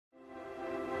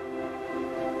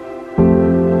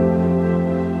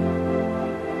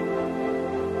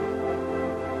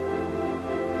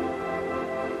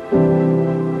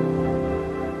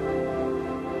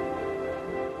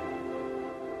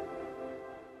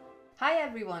Hi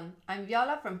everyone, I'm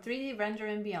Viola from 3D Render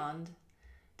and Beyond.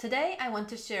 Today I want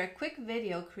to share a quick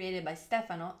video created by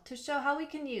Stefano to show how we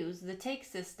can use the Take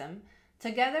system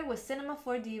together with Cinema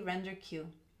 4D Render Queue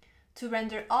to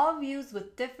render all views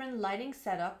with different lighting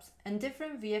setups and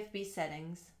different VFB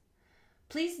settings.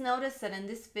 Please notice that in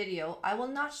this video I will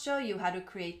not show you how to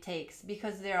create takes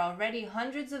because there are already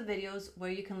hundreds of videos where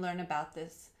you can learn about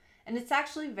this, and it's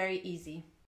actually very easy.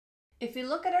 If you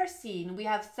look at our scene, we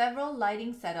have several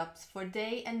lighting setups for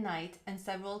day and night and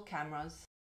several cameras.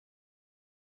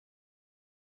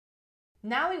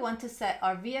 Now we want to set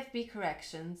our VFB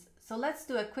corrections, so let's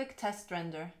do a quick test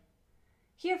render.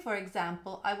 Here, for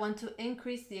example, I want to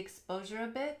increase the exposure a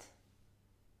bit,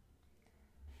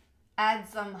 add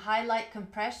some highlight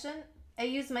compression. I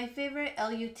use my favorite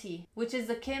LUT, which is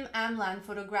the Kim Amlan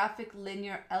Photographic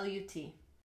Linear LUT.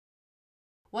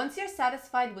 Once you're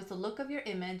satisfied with the look of your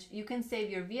image, you can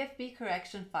save your VFB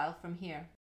correction file from here.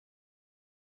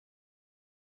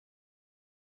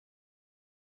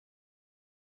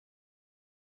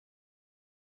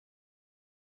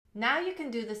 Now you can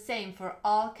do the same for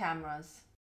all cameras.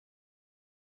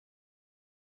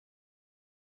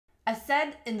 As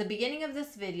said in the beginning of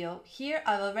this video, here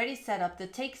I've already set up the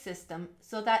Take system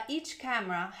so that each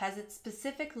camera has its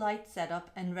specific light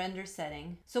setup and render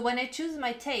setting. So when I choose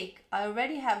my take, I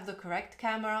already have the correct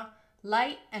camera,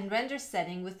 light and render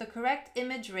setting with the correct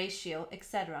image ratio,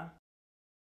 etc.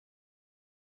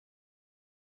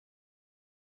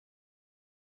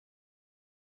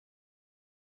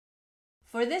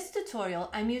 For this tutorial,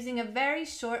 I'm using a very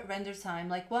short render time,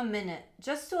 like 1 minute,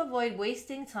 just to avoid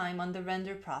wasting time on the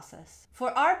render process.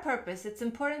 For our purpose, it's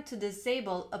important to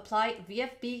disable Apply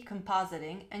VFB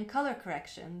compositing and color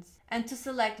corrections, and to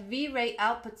select Vray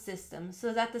output system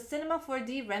so that the Cinema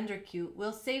 4D Render Queue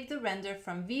will save the render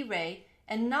from Vray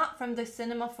and not from the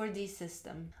Cinema 4D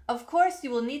system. Of course,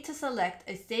 you will need to select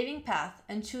a saving path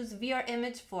and choose VR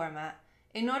image format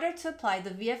in order to apply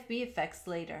the VFB effects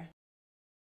later.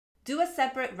 Do a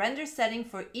separate render setting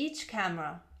for each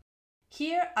camera.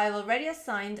 Here I've already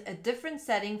assigned a different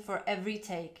setting for every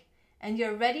take, and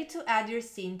you're ready to add your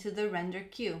scene to the render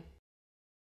queue.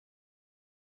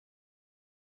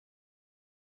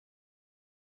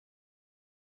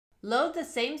 Load the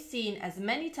same scene as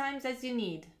many times as you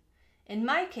need. In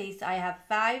my case, I have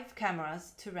 5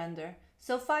 cameras to render,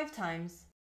 so 5 times.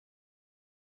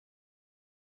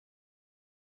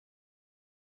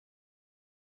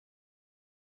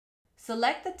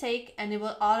 Select the take and it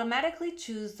will automatically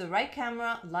choose the right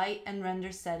camera, light and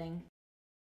render setting.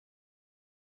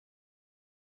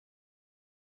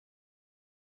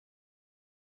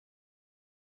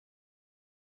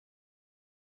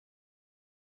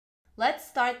 Let's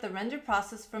start the render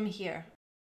process from here.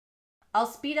 I'll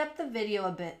speed up the video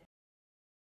a bit.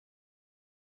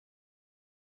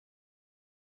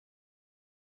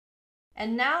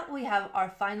 And now we have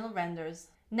our final renders.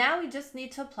 Now we just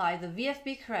need to apply the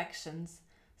VFB corrections.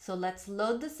 So let's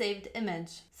load the saved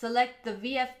image. Select the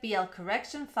VFBL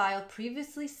correction file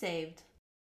previously saved.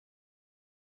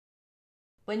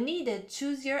 When needed,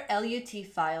 choose your LUT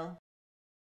file.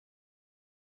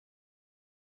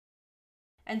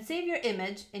 And save your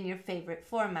image in your favorite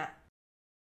format.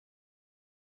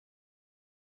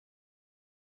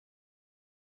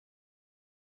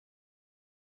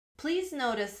 Please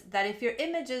notice that if your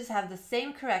images have the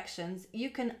same corrections,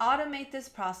 you can automate this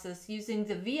process using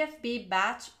the VFB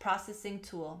batch processing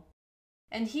tool.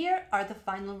 And here are the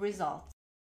final results.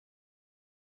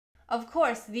 Of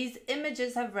course, these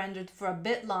images have rendered for a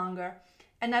bit longer,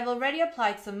 and I've already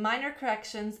applied some minor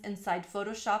corrections inside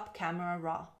Photoshop Camera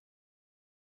Raw.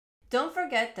 Don't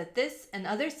forget that this and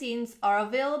other scenes are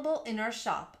available in our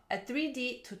shop at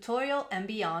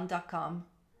 3dtutorialandbeyond.com.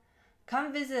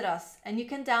 Come visit us and you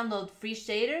can download free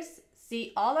shaders,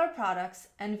 see all our products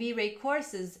and Vray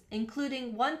courses,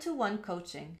 including one-to-one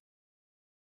coaching.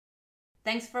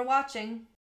 Thanks for watching.